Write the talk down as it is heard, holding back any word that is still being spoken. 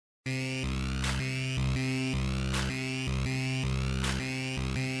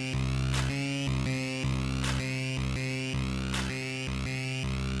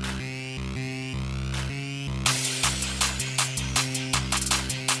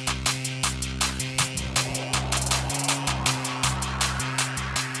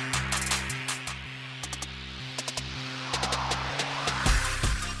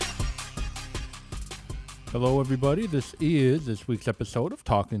Hello, everybody. This is this week's episode of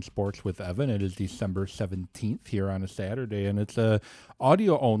Talking Sports with Evan. It is December 17th here on a Saturday, and it's a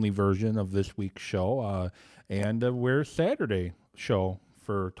audio-only version of this week's show. We're Saturday show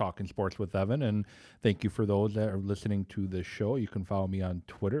for Talking Sports with Evan, and thank you for those that are listening to this show. You can follow me on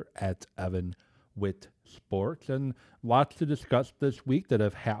Twitter at EvanWittSports, and lots to discuss this week that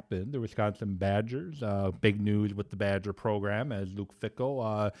have happened. The Wisconsin Badgers, big news with the Badger program as Luke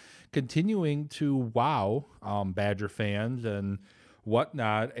Fickell continuing to wow Badger fans and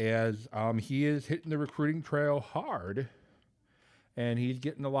whatnot as he is hitting the recruiting trail hard, and he's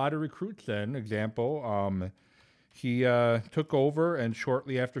getting a lot of recruits in. Example, he took over, and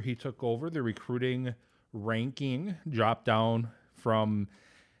shortly after he took over, the recruiting ranking dropped down from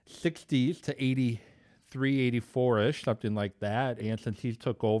 60s to 83, 84-ish, something like that. And since he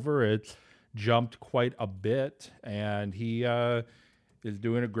took over, it's jumped quite a bit, and he is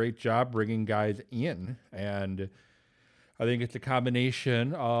doing a great job bringing guys in. And I think it's a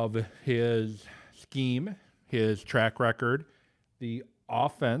combination of his scheme, his track record, the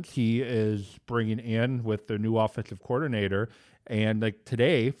offense he is bringing in with the new offensive coordinator. And like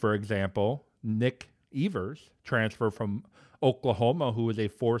today, for example, Nick Evers, transfer from Oklahoma, who is a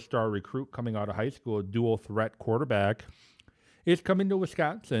 4-star recruit coming out of high school, a dual threat quarterback, is coming to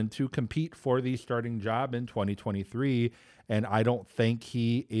Wisconsin to compete for the starting job in 2023. And I don't think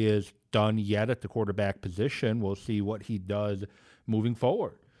he is done yet at the quarterback position. We'll see what he does moving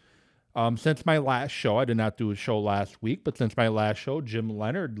forward. Since my last show, I did not do a show last week, but since my last show, Jim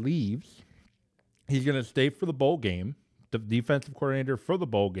Leonhard leaves. He's going to stay for the bowl game, the defensive coordinator for the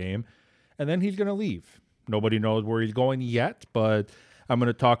bowl game, and then he's going to leave. Nobody knows where he's going yet, but I'm going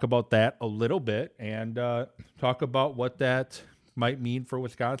to talk about that a little bit and talk about what that might mean for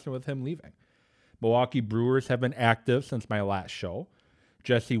Wisconsin with him leaving. Milwaukee Brewers have been active since my last show.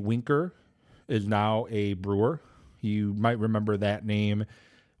 Jesse Winker is now a Brewer. You might remember that name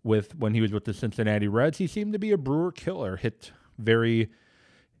when he was with the Cincinnati Reds. He seemed to be a Brewer killer, hit very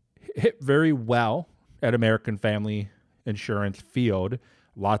well at American Family Insurance Field.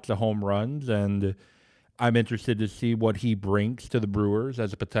 Lots of home runs, and I'm interested to see what he brings to the Brewers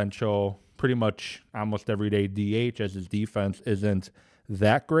as a potential pretty much almost everyday DH, as his defense isn't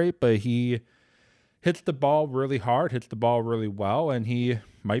that great, but he hits the ball really hard, hits the ball really well, and he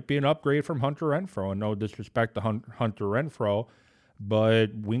might be an upgrade from Hunter Renfroe. And no disrespect to Hunter Renfroe,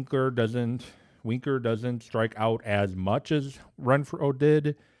 but Winker doesn't strike out as much as Renfroe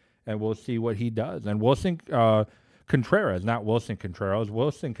did, and we'll see what he does. And Wilson Contreras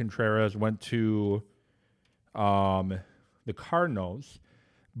went to the Cardinals,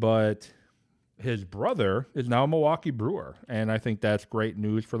 but his brother is now a Milwaukee Brewer, and I think that's great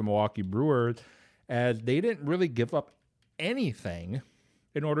news for the Milwaukee Brewers, as they didn't really give up anything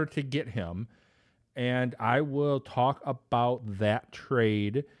in order to get him. And I will talk about that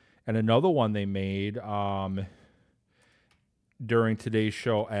trade and another one they made during today's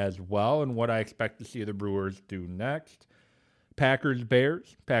show as well, and what I expect to see the Brewers do next.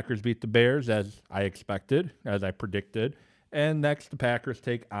 Packers-Bears. Packers beat the Bears as I expected, as I predicted. And next, the Packers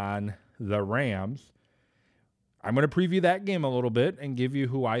take on the Rams. I'm going to preview that game a little bit and give you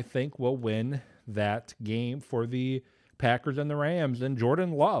who I think will win that game for the Packers and the Rams. And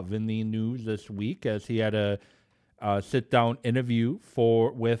Jordan Love in the news this week, as he had a sit-down interview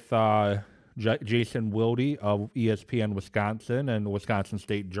with Jason Wilde of ESPN Wisconsin and Wisconsin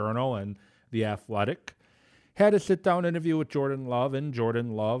State Journal and The Athletic. Had a sit-down interview with Jordan Love, and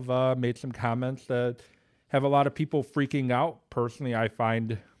Jordan Love made some comments that have a lot of people freaking out. Personally, I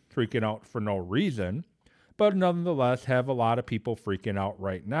find freaking out for no reason, but nonetheless have a lot of people freaking out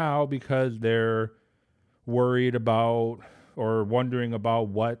right now because they're worried about or wondering about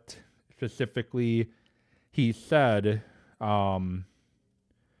what specifically he said, and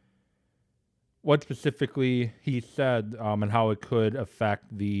how it could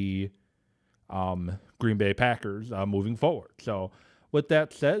affect the Green Bay Packers moving forward. So with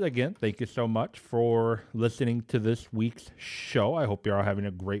that said, again, thank you so much for listening to this week's show. I hope you're all having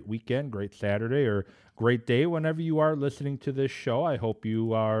a great weekend, great Saturday, or great day whenever you are listening to this show. I hope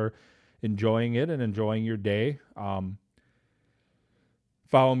you are enjoying it and enjoying your day.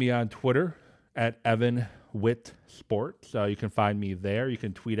 Follow me on Twitter at Evan Wit Sports. You can find me there. You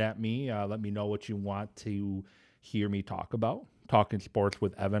can tweet at me. Let me know what you want to hear me talk about. Talking Sports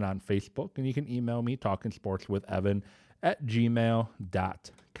with Evan on Facebook. And you can email me,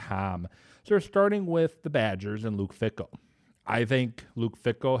 talkingsportswithevan@gmail.com. So we're starting with the Badgers and Luke Fickell. I think Luke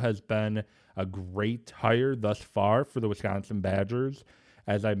Fickell has been a great hire thus far for the Wisconsin Badgers.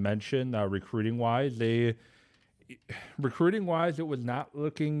 As I mentioned, recruiting-wise, it was not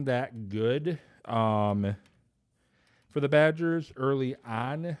looking that good for the Badgers early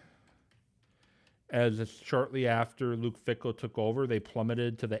on. As shortly after Luke Fickell took over, they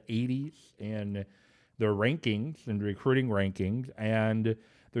plummeted to the 80s in their rankings and recruiting rankings, and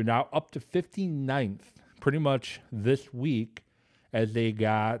they're now up to 59th pretty much this week as they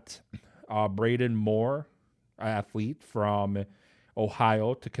got Braden Moore, athlete from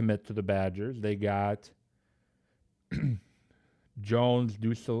Ohio, to commit to the Badgers. They got Jones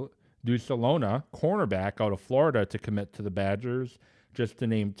Dusalona, cornerback out of Florida, to commit to the Badgers, just to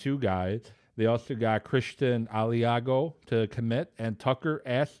name two guys. They also got Christian Aliago to commit, and Tucker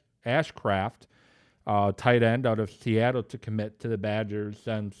Ashcraft, tight end out of Seattle, to commit to the Badgers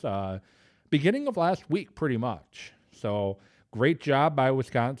since beginning of last week, pretty much. So great job by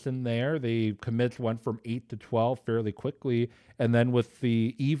Wisconsin there. The commits went from 8 to 12 fairly quickly. And then with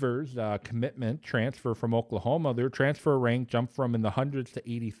the Evers commitment transfer from Oklahoma, their transfer rank jumped from in the hundreds to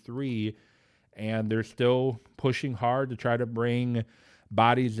 83. And they're still pushing hard to try to bring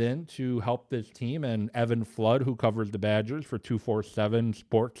bodies in to help this team. And Evan Flood, who covers the Badgers for 247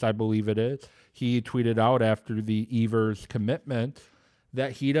 Sports, I believe it is, he tweeted out after the Evers commitment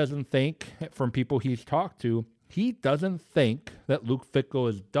that he doesn't think, from people he's talked to, he doesn't think that Luke Fickell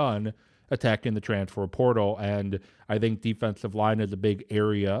is done attacking the transfer portal. And I think defensive line is a big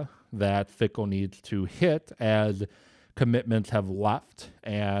area that Fickell needs to hit as commitments have left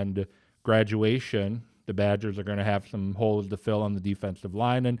and graduation. The Badgers are going to have some holes to fill on the defensive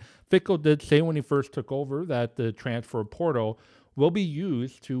line. And Fickell did say when he first took over that the transfer portal will be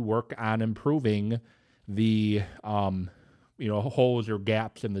used to work on improving the holes or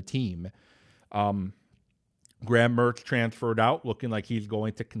gaps in the team. Graham Mertz transferred out, looking like he's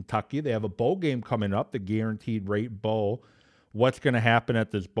going to Kentucky. They have a bowl game coming up, the Guaranteed Rate Bowl. What's going to happen at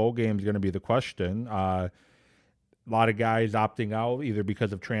this bowl game is going to be the question. A lot of guys opting out either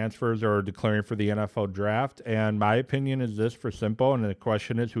because of transfers or declaring for the NFL draft. And my opinion is this, for simple, and the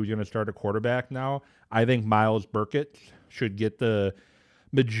question is who's going to start a quarterback now. I think Miles Burkett should get the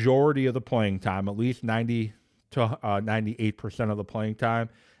majority of the playing time, at least 90 to 98% of the playing time.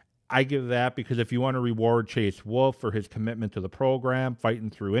 I give that because if you want to reward Chase Wolf for his commitment to the program, fighting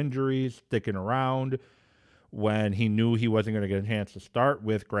through injuries, sticking around when he knew he wasn't going to get a chance to start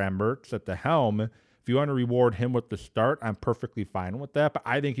with Graham Mertz at the helm, if you want to reward him with the start, I'm perfectly fine with that. But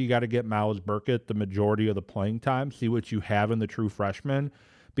I think you got to get Miles Burkett the majority of the playing time, see what you have in the true freshman,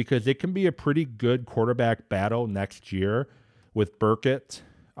 because it can be a pretty good quarterback battle next year with Burkett,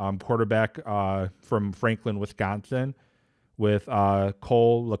 quarterback from Franklin, Wisconsin, with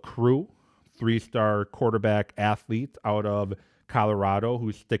Cole LaCrue, 3-star quarterback athlete out of Colorado,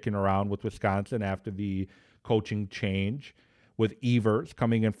 who's sticking around with Wisconsin after the coaching change, with Evers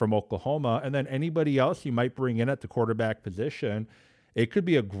coming in from Oklahoma, and then anybody else you might bring in at the quarterback position. It could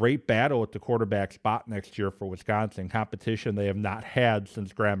be a great battle at the quarterback spot next year for Wisconsin, competition they have not had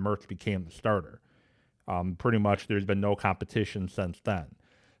since Graham Mertz became the starter. Pretty much there's been no competition since then.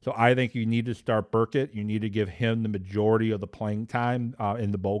 So I think you need to start Burkett. You need to give him the majority of the playing time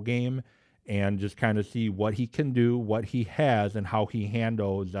in the bowl game and just kind of see what he can do, what he has, and how he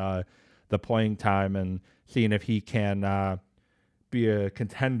handles the playing time, and seeing if he can be a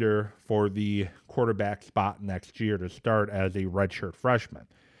contender for the quarterback spot next year to start as a redshirt freshman.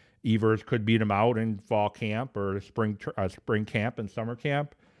 Evers could beat him out in fall camp or spring camp and summer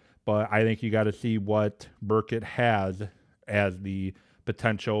camp, but I think you got to see what Burkett has as the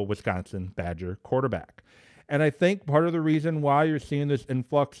potential Wisconsin Badger quarterback. And I think part of the reason why you're seeing this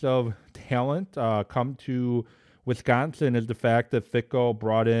influx of talent come to Wisconsin is the fact that Fickell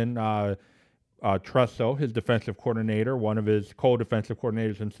brought in Trusso, his defensive coordinator, one of his co-defensive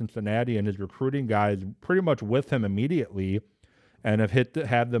coordinators in Cincinnati, and his recruiting guys pretty much with him immediately, and have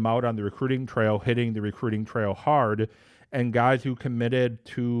had them out on the recruiting trail, hitting the recruiting trail hard, and guys who committed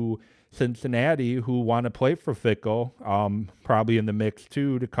to Cincinnati who want to play for Fickell, probably in the mix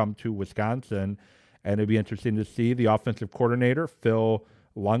too, to come to Wisconsin. And it'd be interesting to see the offensive coordinator, Phil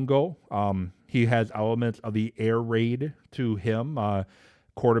Longo. He has elements of the air raid to him.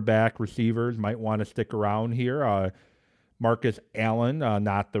 Quarterback receivers might want to stick around here. Marcus Allen,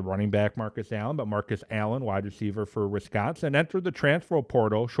 not the running back Marcus Allen, but Marcus Allen, wide receiver for Wisconsin, entered the transfer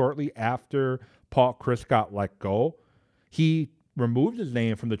portal shortly after Paul Chryst got let go, he removed his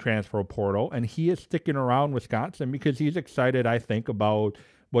name from the transfer portal, and he is sticking around Wisconsin because he's excited, I think, about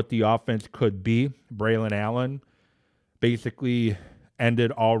what the offense could be. Braylon Allen basically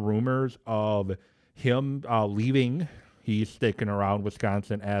ended all rumors of him leaving. He's sticking around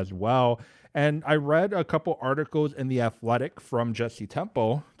Wisconsin as well. And I read a couple articles in The Athletic from Jesse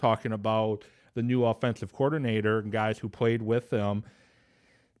Temple talking about the new offensive coordinator and guys who played with him.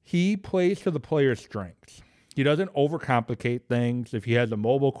 He plays to the player's strengths. He doesn't overcomplicate things. If he has a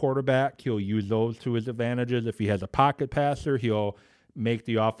mobile quarterback, he'll use those to his advantages. If he has a pocket passer, he'll make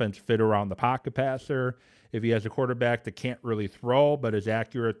the offense fit around the pocket passer. If he has a quarterback that can't really throw but is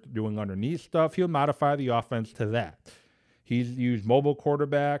accurate doing underneath stuff, he'll modify the offense to that. He's used mobile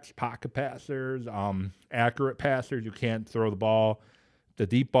quarterbacks, pocket passers, accurate passers who can't throw the ball, the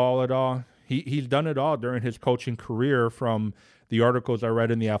deep ball at all. He's done it all during his coaching career, from the articles I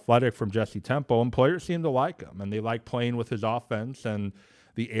read in The Athletic from Jesse Temple, and players seem to like him, and they like playing with his offense, and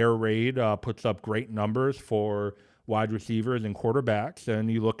the air raid puts up great numbers for wide receivers and quarterbacks.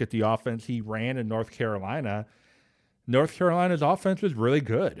 And you look at the offense he ran in North Carolina. North Carolina's offense was really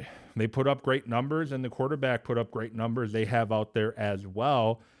good. They put up great numbers, and the quarterback put up great numbers they have out there as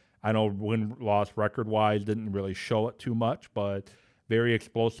well. I know win-loss record-wise didn't really show it too much, but very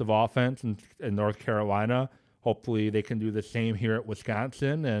explosive offense in North Carolina. Hopefully they can do the same here at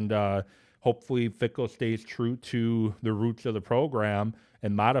Wisconsin, and hopefully Fickell stays true to the roots of the program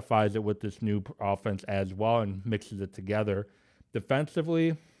and modifies it with this new offense as well and mixes it together.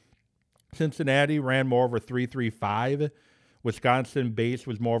 Defensively, Cincinnati ran more of a 3-3-5. Wisconsin base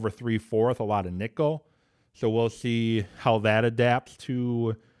was more of a 3-4 with a lot of nickel. So we'll see how that adapts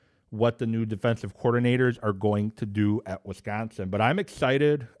to what the new defensive coordinators are going to do at Wisconsin. But I'm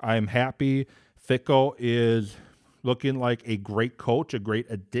excited. I'm happy. Fickell is looking like a great coach, a great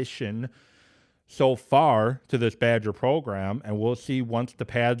addition so far to this Badger program. And we'll see once the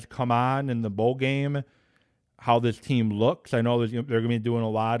pads come on in the bowl game how this team looks. I know they're going to be doing a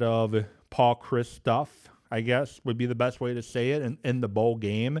lot of Paul Chryst stuff, I guess would be the best way to say it, in the bowl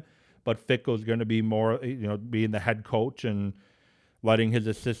game. But Fickell's going to be more, being the head coach and letting his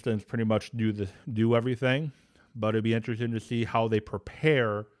assistants pretty much do everything. But it'd be interesting to see how they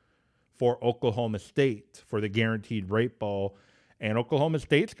prepare for Oklahoma State for the Guaranteed Rate Bowl. And Oklahoma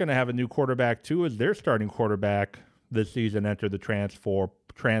State's going to have a new quarterback too, as their starting quarterback this season entered the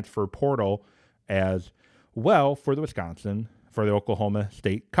transfer portal as well for the Oklahoma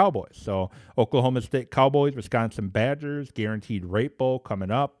State Cowboys. So Oklahoma State Cowboys, Wisconsin Badgers, Guaranteed Rate Bowl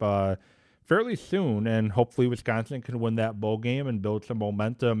coming up fairly soon, and hopefully Wisconsin can win that bowl game and build some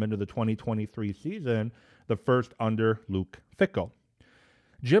momentum into the 2023 season, the first under Luke Fickell.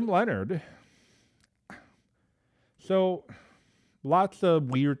 Jim Leonhard. So lots of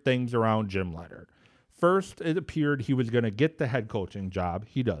weird things around Jim Leonhard. First, it appeared he was going to get the head coaching job.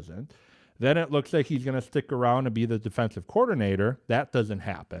 He doesn't. Then it looks like he's going to stick around and be the defensive coordinator. That doesn't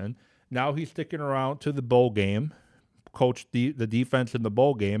happen. Now he's sticking around to the bowl game, coach the defense in the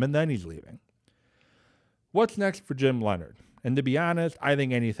bowl game, and then he's leaving. What's next for Jim Leonhard? And to be honest, I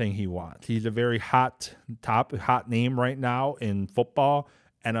think anything he wants. He's a very hot name right now in football.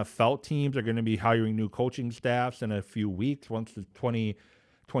 NFL teams are going to be hiring new coaching staffs in a few weeks once the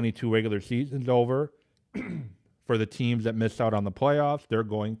 2022 regular season's over. For the teams that missed out on the playoffs, they're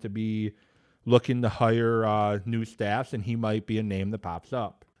going to be looking to hire new staffs, and he might be a name that pops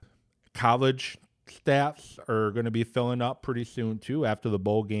up. College staffs are going to be filling up pretty soon, too, after the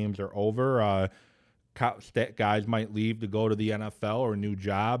bowl games are over. Guys might leave to go to the NFL or new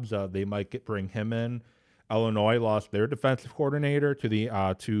jobs. They might bring him in. Illinois lost their defensive coordinator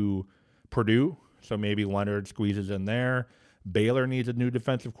to Purdue, so maybe Leonhard squeezes in there. Baylor needs a new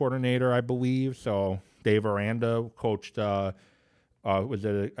defensive coordinator, I believe. So Dave Aranda coached, was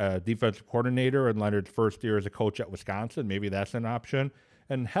a defensive coordinator in Leonhard's first year as a coach at Wisconsin. Maybe that's an option.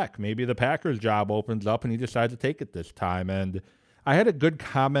 And heck, maybe the Packers job opens up and he decides to take it this time. And I had a good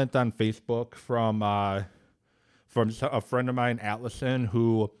comment on Facebook from a friend of mine, Atlison,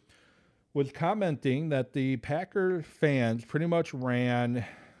 who was commenting that the Packer fans pretty much ran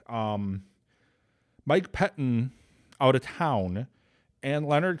Mike Pettin out of town, and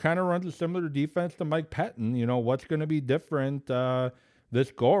Leonhard kind of runs a similar defense to Mike Pettin. What's going to be different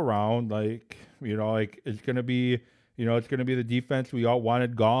this go around? It's going to be, it's going to be the defense we all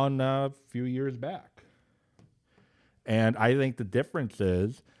wanted gone a few years back. And I think the difference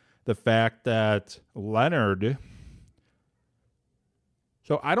is the fact that Leonhard.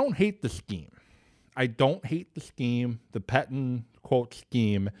 So I don't hate the scheme. The Pettin, quote,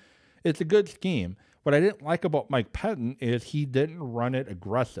 scheme. It's a good scheme. What I didn't like about Mike Pettin is he didn't run it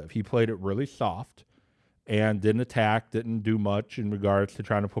aggressive. He played it really soft and didn't attack, didn't do much in regards to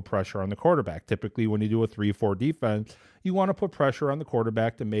trying to put pressure on the quarterback. Typically, when you do a 3-4 defense, you want to put pressure on the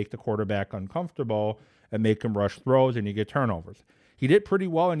quarterback to make the quarterback uncomfortable and make him rush throws, and you get turnovers. He did pretty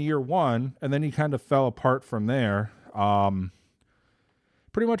well in year one, and then he kind of fell apart from there.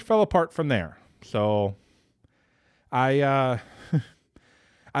 Pretty much fell apart from there. So I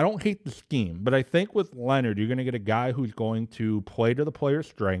don't hate the scheme, but I think with Leonard, you're going to get a guy who's going to play to the player's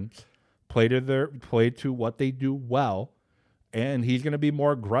strengths, play to what they do well, and he's going to be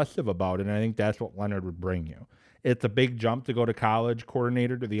more aggressive about it. And I think that's what Leonard would bring you. It's a big jump to go to college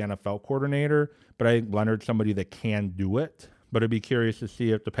coordinator to the NFL coordinator, but I think Leonard's somebody that can do it. But I'd be curious to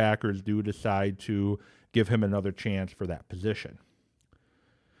see if the Packers do decide to give him another chance for that position.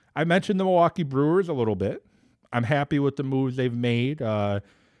 I mentioned the Milwaukee Brewers a little bit. I'm happy with the moves they've made. I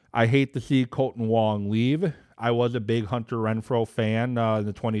hate to see Colton Wong leave. I was a big Hunter Renfroe fan in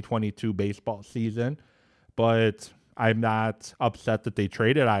the 2022 baseball season, but I'm not upset that they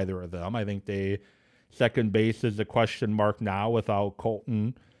traded either of them. I think second base is a question mark now without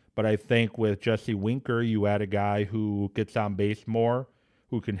Colton, but I think with Jesse Winker, you add a guy who gets on base more,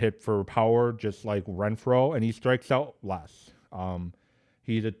 who can hit for power just like Renfroe, and he strikes out less.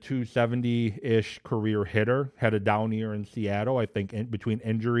 He's a 270-ish career hitter, had a down year in Seattle. I think between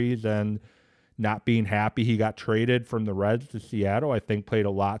injuries and not being happy, he got traded from the Reds to Seattle. I think played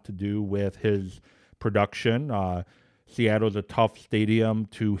a lot to do with his production. Seattle's a tough stadium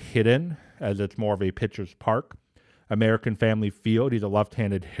to hit in, as it's more of a pitcher's park. American Family Field, he's a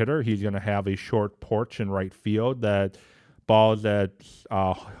left-handed hitter. He's going to have a short porch in right field. That balls that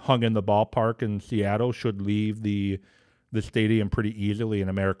hung in the ballpark in Seattle should leave the stadium pretty easily in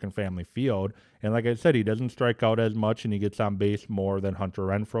American Family Field. And like I said, he doesn't strike out as much, and he gets on base more than Hunter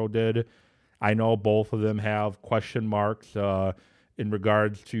Renfroe did. I know both of them have question marks in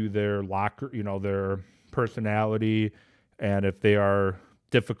regards to their their personality, and if they are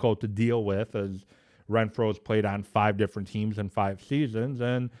difficult to deal with, as Renfroe's played on 5 different teams in 5 seasons,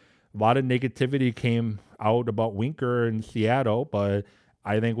 and a lot of negativity came out about Winker in Seattle, but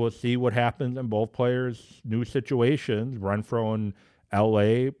I think we'll see what happens in both players' new situations. Renfroe in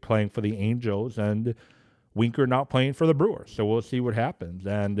L.A. playing for the Angels, and Winker not playing for the Brewers. So we'll see what happens.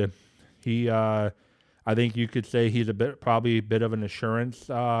 And he, I think you could say he's probably a bit of an insurance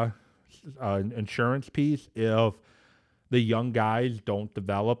piece if the young guys don't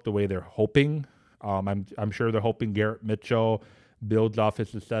develop the way they're hoping. I'm sure they're hoping Garrett Mitchell builds off his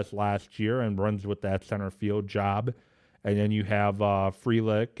success last year and runs with that center field job. And then you have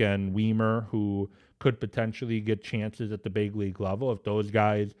Frelick and Weimer, who could potentially get chances at the big league level. If those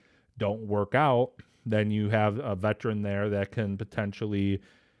guys don't work out, then you have a veteran there that can potentially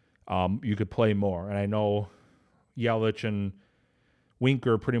you could play more. And I know Yelich and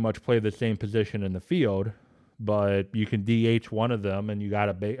Winker pretty much play the same position in the field, but you can DH one of them, and you got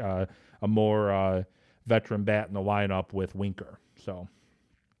a more veteran bat in the lineup with Winker. So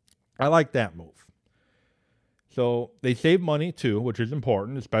I like that move. So they save money too, which is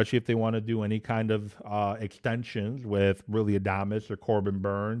important, especially if they want to do any kind of extensions with Willy Adames or Corbin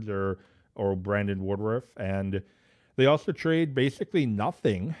Burns or Brandon Woodruff. And they also trade basically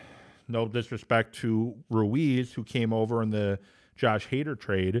nothing. No disrespect to Ruiz, who came over in the Josh Hader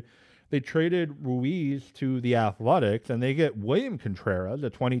trade. They traded Ruiz to the Athletics, and they get William Contreras, a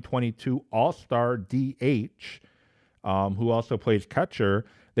 2022 All-Star DH, who also plays catcher.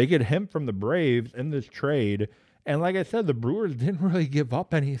 They get him from the Braves in this trade. And like I said, the Brewers didn't really give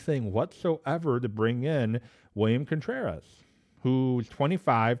up anything whatsoever to bring in William Contreras, who's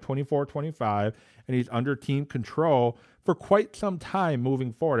 25, and he's under team control for quite some time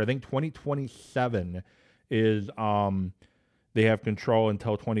moving forward. I think 2027 is they have control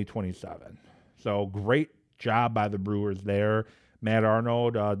until 2027. So great job by the Brewers there. Matt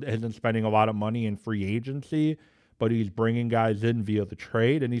Arnold isn't spending a lot of money in free agency, but he's bringing guys in via the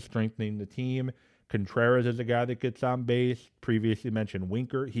trade, and he's strengthening the team. Contreras is a guy that gets on base. Previously mentioned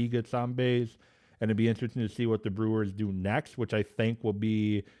Winker, he gets on base. And it'd be interesting to see what the Brewers do next, which I think will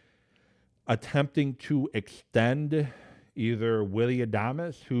be attempting to extend either Willy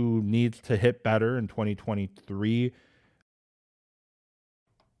Adames, who needs to hit better in 2023.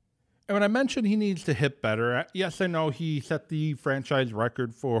 And when I mentioned he needs to hit better, yes, I know he set the franchise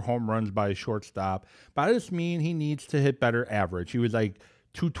record for home runs by a shortstop, but I just mean he needs to hit better average. He was like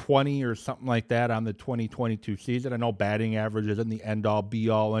 220 or something like that on the 2022 season. I know batting average isn't the end-all,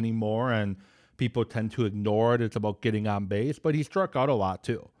 be-all anymore, and people tend to ignore it. It's about getting on base, but he struck out a lot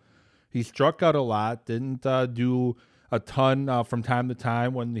too. He struck out a lot, didn't do a ton from time to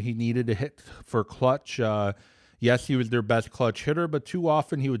time when he needed to hit for clutch. Yes, he was their best clutch hitter, but too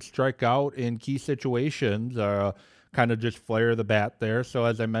often he would strike out in key situations, kind of just flare the bat there. So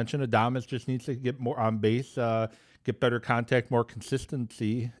as I mentioned, Adames just needs to get more on base, get better contact more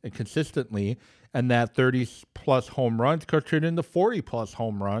consistently, and that 30-plus home runs could turn into 40-plus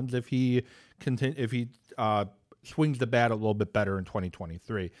home runs if he swings the bat a little bit better in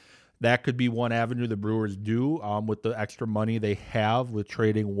 2023. That could be one avenue the Brewers do with the extra money they have with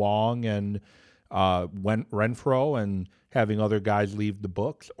trading Wong and Renfroe and having other guys leave the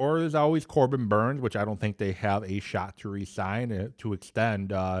books. Or there's always Corbin Burnes, which I don't think they have a shot to re-sign to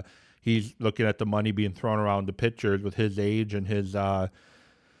extend. He's looking at the money being thrown around the pitchers with his age and his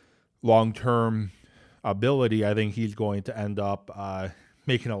long-term ability. I think he's going to end up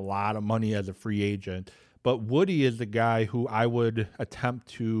making a lot of money as a free agent. But Woody is the guy who I would attempt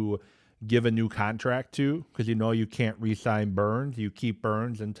to give a new contract to, because you can't re-sign Burnes. You keep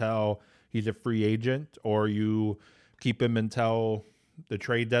Burnes until he's a free agent, or you keep him until the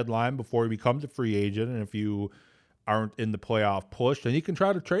trade deadline before he becomes a free agent. And if you aren't in the playoff push, then you can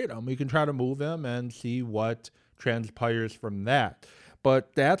try to trade him. You can try to move him and see what transpires from that.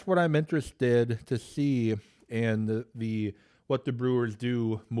 But that's what I'm interested to see in what the Brewers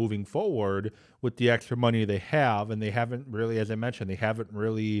do moving forward with the extra money they have. And they haven't really, as I mentioned, they haven't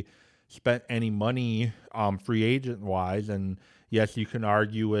really spent any money free agent-wise. And yes, you can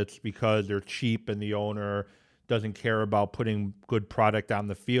argue it's because they're cheap and the owner doesn't care about putting good product on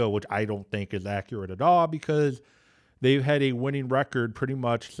the field, which I don't think is accurate at all, because they've had a winning record pretty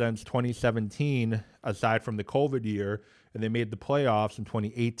much since 2017, aside from the COVID year, and they made the playoffs in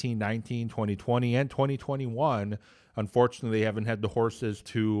 2018, 19, 2020, and 2021. Unfortunately, they haven't had the horses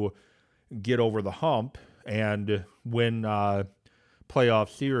to get over the hump and win playoff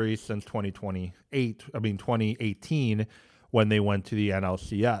series since 2018, when they went to the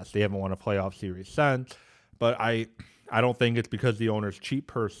NLCS. They haven't won a playoff series since. But I don't think it's because the owner's cheap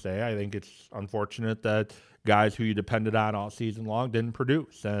per se. I think it's unfortunate that guys who you depended on all season long didn't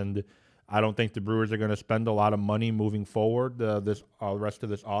produce. And I don't think the Brewers are going to spend a lot of money moving forward this rest of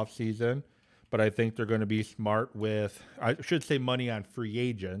this offseason. But I think they're going to be smart with, I should say, money on free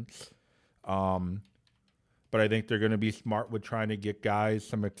agents. But I think they're going to be smart with trying to get guys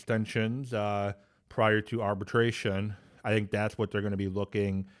some extensions prior to arbitration. I think that's what they're going to be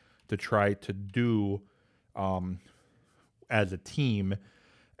looking to try to do as a team.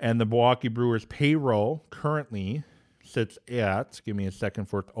 And the Milwaukee Brewers payroll currently sits at, give me a second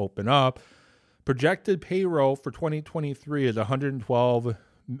for it to open up, projected payroll for 2023 is $112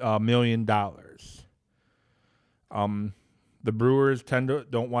 million. The Brewers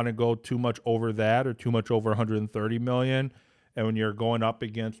don't want to go too much over that or too much over $130 million. And when you're going up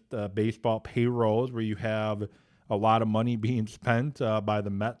against baseball payrolls where you have a lot of money being spent by the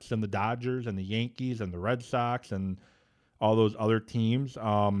Mets and the Dodgers and the Yankees and the Red Sox and all those other teams,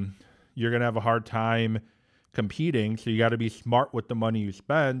 you're going to have a hard time competing. So you got to be smart with the money you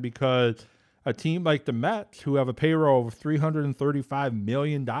spend, because a team like the Mets, who have a payroll of $335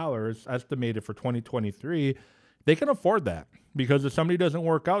 million estimated for 2023, they can afford that, because if somebody doesn't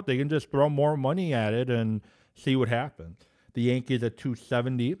work out, they can just throw more money at it and see what happens. The Yankees at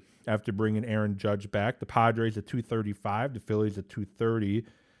 $270 after bringing Aaron Judge back. The Padres at $235. The Phillies at $230.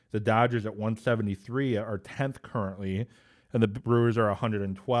 The Dodgers at $173 are 10th currently, and the Brewers are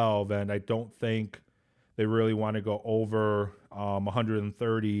 $112. And I don't think they really want to go over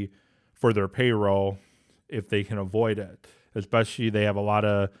 $130 for their payroll if they can avoid it. Especially they have a lot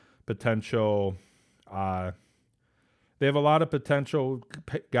of potential. They have a lot of potential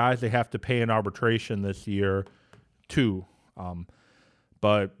guys they have to pay in arbitration this year, too.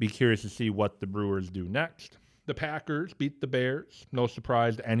 But be curious to see what the Brewers do next. The Packers beat the Bears. No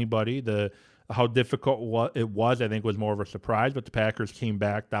surprise to anybody. How difficult it was, I think, was more of a surprise. But the Packers came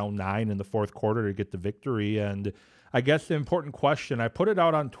back down 9 in the fourth quarter to get the victory. And I guess the important question, I put it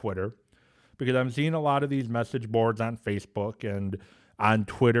out on Twitter, because I'm seeing a lot of these message boards on Facebook and on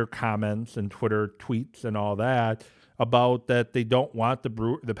Twitter comments and Twitter tweets and all that, about that they don't want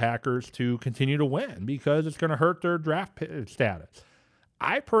the Packers to continue to win because it's going to hurt their draft status.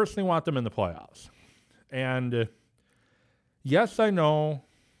 I personally want them in the playoffs. And yes, I know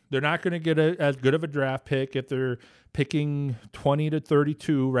they're not going to get as good of a draft pick if they're picking 20 to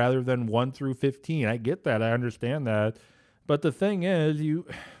 32 rather than 1 through 15. I get that. I understand that. But the thing is, you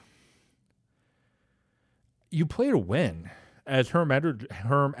play to win. As Herm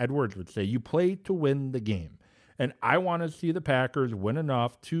Edwards would say, you play to win the game. And I want to see the Packers win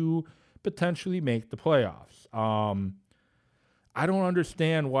enough to potentially make the playoffs. I don't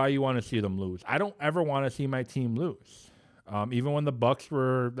understand why you want to see them lose. I don't ever want to see my team lose. Even when the Bucks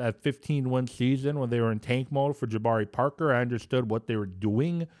were at 15-win season, when they were in tank mode for Jabari Parker, I understood what they were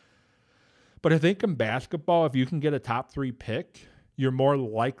doing. But I think in basketball, if you can get a top 3 pick, you're more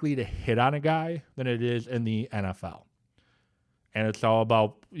likely to hit on a guy than it is in the NFL. And it's all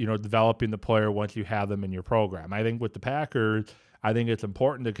about, developing the player once you have them in your program. I think with the Packers, I think it's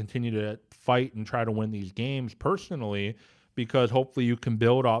important to continue to fight and try to win these games personally, because hopefully you can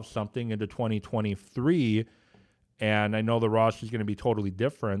build off something into 2023. And I know the roster is going to be totally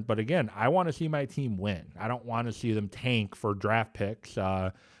different. But again, I want to see my team win. I don't want to see them tank for draft picks.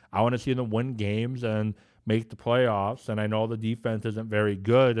 I want to see them win games and make the playoffs. And I know the defense isn't very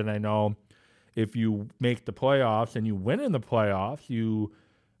good. And I know if you make the playoffs and you win in the playoffs, you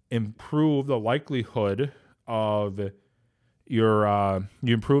improve the likelihood of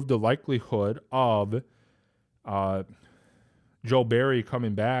Joe Barry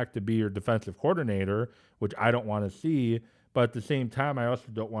coming back to be your defensive coordinator, which I don't want to see. But at the same time, I also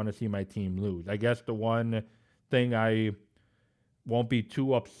don't want to see my team lose. I guess the one thing I won't be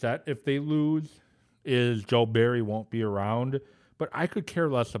too upset if they lose is Joe Barry won't be around. But I could care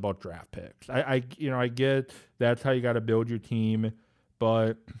less about draft picks. I get that's how you got to build your team,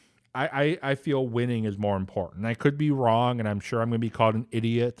 but I feel winning is more important. I could be wrong, and I'm sure I'm going to be called an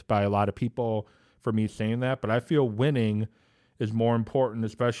idiot by a lot of people for me saying that, but I feel winning is more important,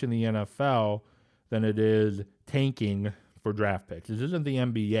 especially in the NFL, than it is tanking for draft picks. This isn't the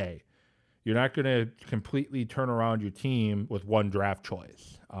NBA. You're not going to completely turn around your team with one draft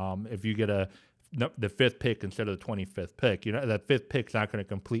choice. If you get the 5th pick instead of the 25th pick, that 5th pick's not going to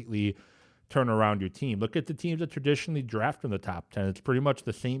completely turn around your team. Look at the teams that traditionally draft in the top 10. It's pretty much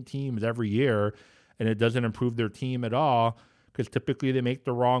the same teams every year, and it doesn't improve their team at all, because typically they make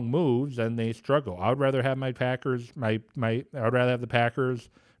the wrong moves and they struggle. I would rather have my Packers, I would rather have the Packers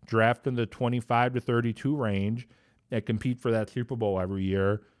draft in the 25 to 32 range and compete for that Super Bowl every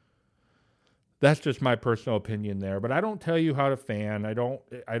year. That's just my personal opinion there. But I don't tell you how to fan. I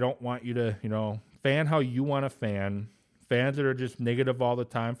don't want you to, fan how you want to fan. Fans that are just negative all the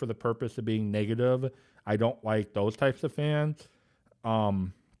time for the purpose of being negative, I don't like those types of fans.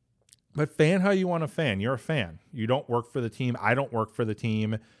 But fan how you want to fan. You're a fan. You don't work for the team. I don't work for the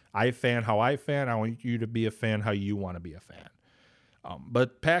team. I fan how I fan. I want you to be a fan how you want to be a fan.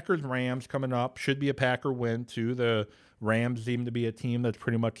 But Packers-Rams coming up should be a Packer win, too. The Rams seem to be a team that's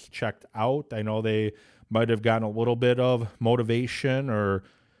pretty much checked out. I know they might have gotten a little bit of motivation or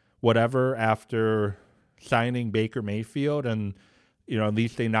whatever after signing Baker Mayfield. And, at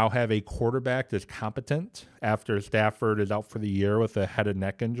least they now have a quarterback that's competent after Stafford is out for the year with a head and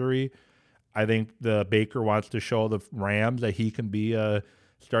neck injury. I think the Baker wants to show the Rams that he can be a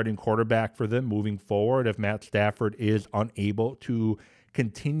starting quarterback for them moving forward if Matt Stafford is unable to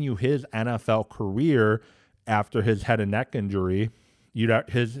continue his NFL career after his head and neck injury.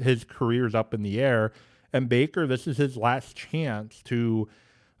 His career's up in the air. And Baker, this is his last chance to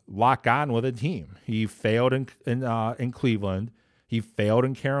lock on with a team. He failed in Cleveland. He failed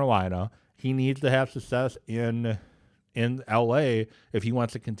in Carolina. He needs to have success in LA if he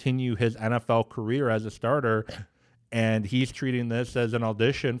wants to continue his NFL career as a starter. And he's treating this as an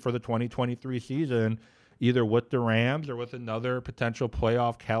audition for the 2023 season, either with the Rams or with another potential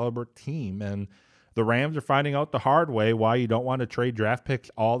playoff caliber team. And the Rams are finding out the hard way why you don't want to trade draft picks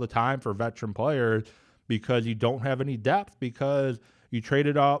all the time for veteran players, because you don't have any depth, because you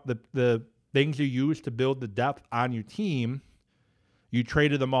traded out the things you used to build the depth on your team. You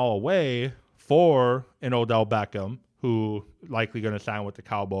traded them all away for an Odell Beckham, who likely going to sign with the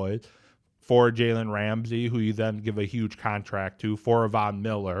Cowboys, for Jalen Ramsey, who you then give a huge contract to, for Von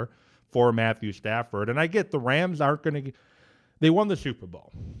Miller, for Matthew Stafford. And I get the Rams aren't going to – they won the Super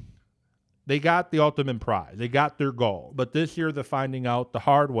Bowl. They got the ultimate prize. They got their goal. But this year they're finding out the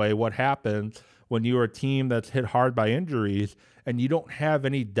hard way what happens when you're a team that's hit hard by injuries and you don't have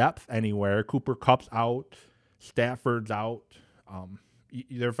any depth anywhere. Cooper Kupp's out. Stafford's out.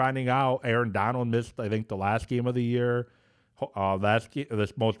 They're finding out Aaron Donald missed, I think, the last game of the year.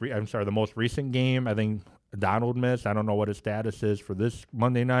 The most recent game, I think Donald missed. I don't know what his status is for this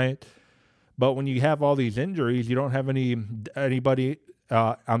Monday night. But when you have all these injuries, you don't have anybody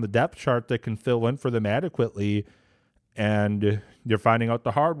on the depth chart that can fill in for them adequately. And you're finding out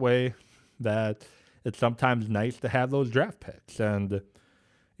the hard way that it's sometimes nice to have those draft picks. And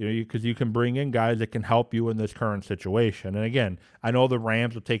because you can bring in guys that can help you in this current situation. And again, I know the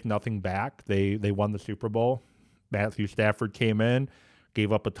Rams will take nothing back. They won the Super Bowl. Matthew Stafford came in,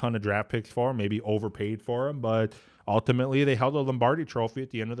 gave up a ton of draft picks for him, maybe overpaid for him, but ultimately they held the Lombardi Trophy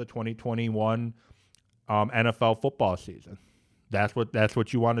at the end of the 2021 NFL football season. That's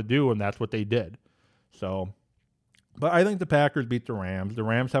what you want to do, and that's what they did. So, but I think the Packers beat the Rams. The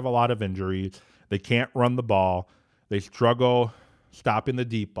Rams have a lot of injuries. They can't run the ball. They struggle stopping the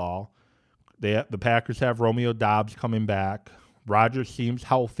deep ball. The Packers have Romeo Doubs coming back. Rodgers seems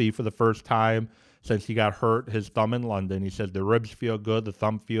healthy for the first time since he got hurt his thumb in London. He says the ribs feel good, the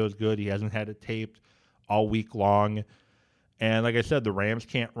thumb feels good. He hasn't had it taped all week long. And like I said, the Rams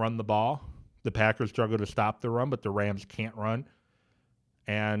can't run the ball. The Packers struggle to stop the run, but the Rams can't run.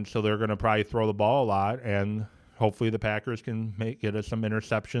 And so they're going to probably throw the ball a lot, and hopefully the Packers can get us some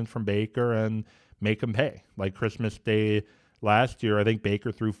interceptions from Baker and make them pay. Like Christmas Day last year, I think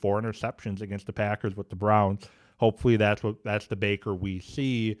Baker threw 4 interceptions against the Packers with the Browns. Hopefully that's the Baker we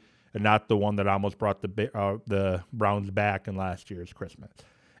see, and not the one that almost brought the Browns back in last year's Christmas.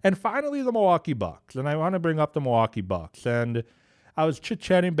 And finally, the Milwaukee Bucks. And I want to bring up the Milwaukee Bucks. And I was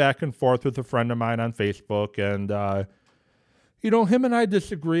chit-chatting back and forth with a friend of mine on Facebook, and him and I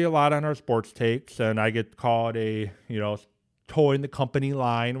disagree a lot on our sports takes, and I get called towing the company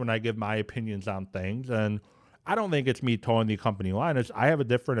line when I give my opinions on things. And I don't think it's me towing the company line. I have a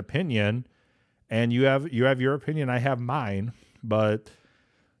different opinion, and you have your opinion, I have mine. But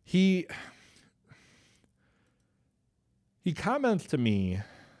he comments to me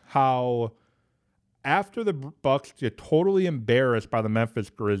how after the Bucks get totally embarrassed by the Memphis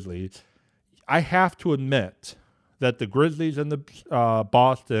Grizzlies, I have to admit that the Grizzlies and the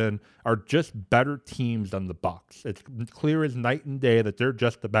Boston are just better teams than the Bucks. It's clear as night and day that they're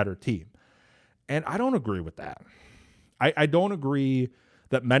just a better team. And I don't agree with that. I don't agree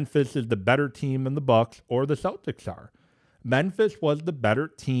that Memphis is the better team than the Bucks or the Celtics are. Memphis was the better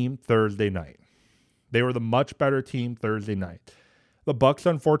team Thursday night. They were the much better team Thursday night. The Bucks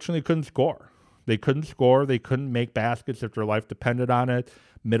unfortunately couldn't score. They couldn't score. They couldn't make baskets if their life depended on it.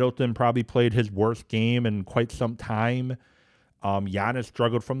 Middleton probably played his worst game in quite some time. Giannis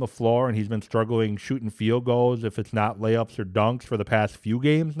struggled from the floor, and he's been struggling shooting field goals, if it's not layups or dunks, for the past few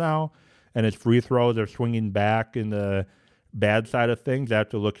games now. And his free throws are swinging back in the bad side of things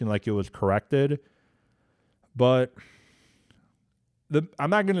after looking like it was corrected. But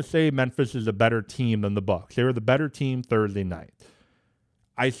I'm not going to say Memphis is a better team than the Bucks. They were the better team Thursday night.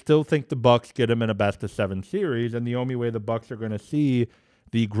 I still think the Bucks get them in a best-of-7 series, and the only way the Bucks are going to see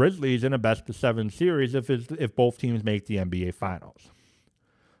the Grizzlies in a best-of-7 series if both teams make the NBA Finals.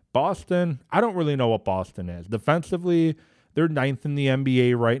 Boston, I don't really know what Boston is. Defensively, they're 9th in the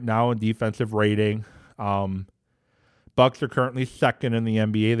NBA right now in defensive rating. Bucks are currently 2nd in the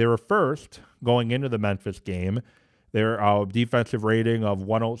NBA. They were 1st going into the Memphis game. Their defensive rating of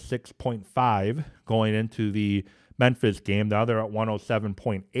 106.5 going into the Memphis game. Now they're at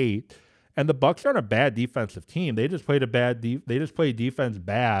 107.8. And the Bucks aren't a bad defensive team. They just played they just played defense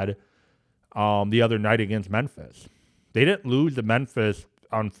bad the other night against Memphis. They didn't lose to Memphis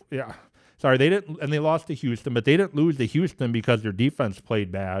they didn't, and they lost to Houston, but they didn't lose to Houston because their defense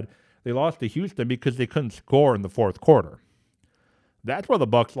played bad. They lost to Houston because they couldn't score in the fourth quarter. That's where the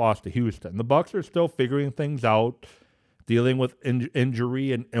Bucks lost to Houston. The Bucks are still figuring things out, dealing with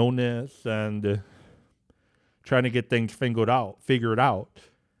injury and illness, and trying to get things figured out.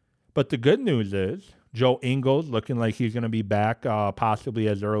 But the good news is Joe Ingles looking like he's going to be back possibly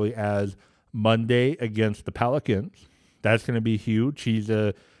as early as Monday against the Pelicans. That's going to be huge. He's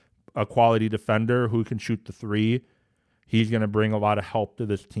a quality defender who can shoot the three. He's going to bring a lot of help to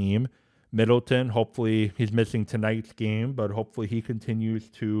this team. Middleton, hopefully he's missing tonight's game, but hopefully he continues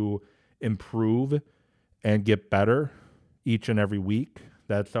to improve and get better each and every week.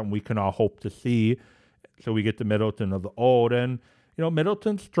 That's something we can all hope to see. So we get the Middleton of the old. And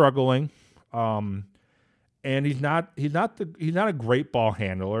Middleton's struggling, and he's not a great ball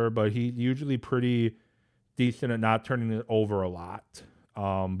handler, but he's usually pretty decent at not turning it over a lot.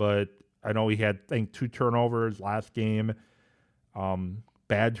 But I know he had, I think, 2 turnovers last game,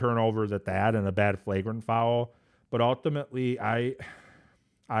 bad turnovers at that, and a bad flagrant foul. But ultimately, I'm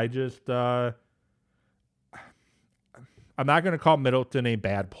not going to call Middleton a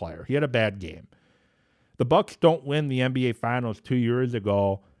bad player. He had a bad game. The Bucks don't win the NBA Finals 2 years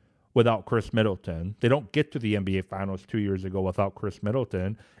ago without Chris Middleton. They don't get to the NBA Finals 2 years ago without Chris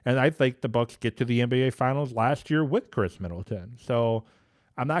Middleton. And I think the Bucks get to the NBA Finals last year with Chris Middleton. So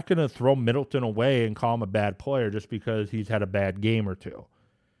I'm not going to throw Middleton away and call him a bad player just because he's had a bad game or two.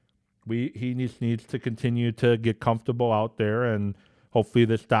 He needs to continue to get comfortable out there, and hopefully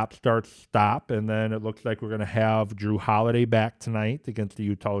the stop. And then it looks like we're going to have Drew Holiday back tonight against the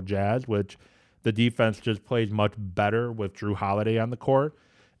Utah Jazz, which the defense just plays much better with Drew Holiday on the court.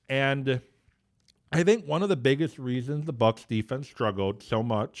 And I think one of the biggest reasons the Bucks defense struggled so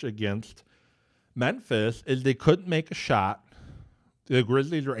much against Memphis is they couldn't make a shot The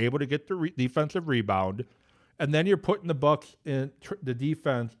Grizzlies are able to get the defensive rebound, and then you're putting the Bucks in the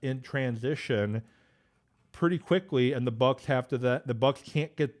defense in transition pretty quickly, and the Bucks the Bucks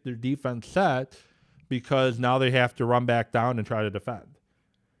can't get their defense set because now they have to run back down and try to defend.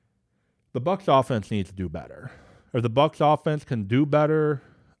 The Bucks offense needs to do better. If the Bucks offense can do better,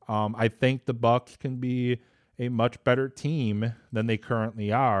 I think the Bucks can be a much better team than they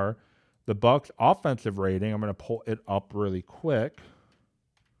currently are. The Bucks offensive rating, I'm going to pull it up really quick.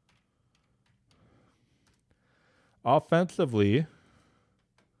 Offensively,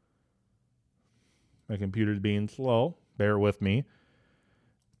 my computer's being slow. Bear with me.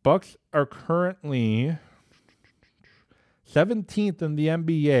 Bucks are currently 17th in the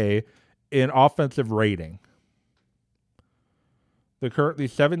NBA in offensive rating. They're currently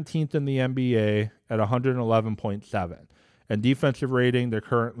 17th in the NBA at 111.7. And defensive rating, they're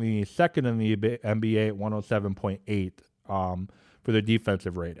currently second in the NBA at 107.8 for their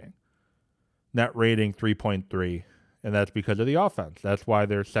defensive rating. Net rating 3.3, and that's because of the offense. That's why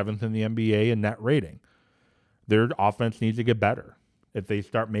they're 7th in the NBA in net rating. Their offense needs to get better. If they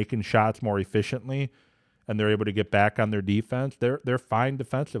start making shots more efficiently and they're able to get back on their defense, they're fine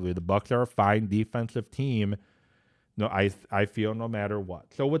defensively. The Bucks are a fine defensive team. No, I feel no matter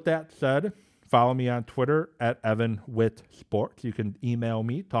what. So with that said, follow me on Twitter at EvanWittSports. You can email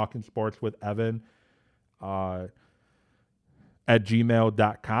me, talkingsportswithevan at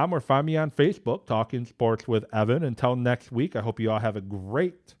gmail.com, or find me on Facebook, Talking Sports with Evan. Until next week, I hope you all have a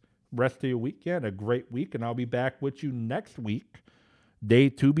great rest of your weekend, a great week, and I'll be back with you next week. Day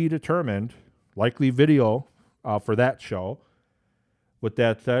to be determined, likely video for that show. With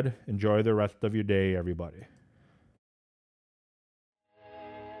that said, enjoy the rest of your day, everybody.